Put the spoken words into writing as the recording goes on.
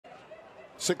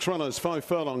6 runners, 5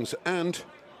 furlongs, and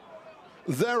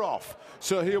they're off.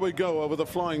 So here we go over the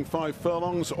flying 5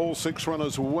 furlongs. All 6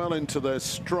 runners well into their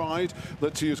stride.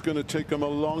 Let's see who's going to take them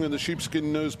along. In the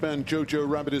sheepskin noseband, Jojo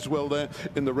Rabbit is well there.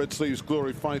 In the red sleeves,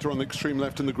 Glory Fighter. On the extreme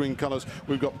left in the green colours,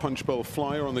 we've got Punch Bowl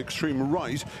Flyer. On the extreme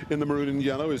right in the maroon and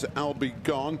yellow is I'll Be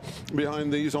Gone.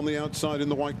 Behind these on the outside in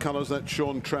the white colours, that's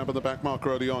Sean Trabb, and the back marker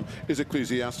early on is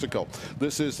Ecclesiastical.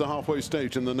 This is the halfway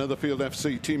stage in the Netherfield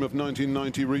FC team of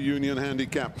 1990 reunion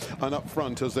handicap. And up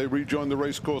front as they rejoin the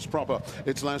racecourse proper,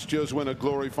 it's last year's winner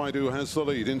Glory Fighter who has the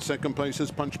lead. In second place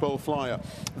is Punch Bowl Flyer.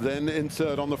 Then in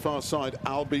third on the far side,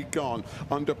 I'll Be Gone.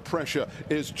 Under pressure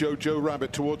is Jojo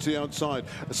Rabbit towards the outside.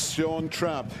 Sean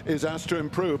Trabb is asked to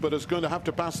improve, but is going to have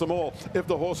to pass them all if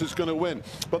the horse is going to win.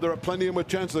 But there are plenty in with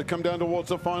chances that come down towards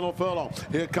the final furlong.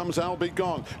 Here comes I'll Be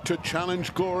Gone to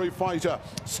challenge Glory Fighter.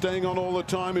 Staying on all the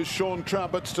time is Sean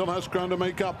Trabb, but still has ground to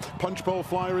make up. Punch Bowl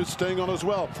Flyer is staying on as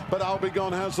well, but I'll Be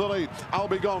Gone has the lead. I'll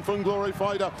Be Gone from Glory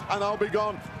Fighter, and I'll Be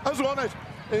Gone has won it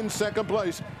in second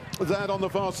place. That on the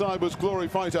far side was Glory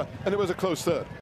Fighter, and it was a close third.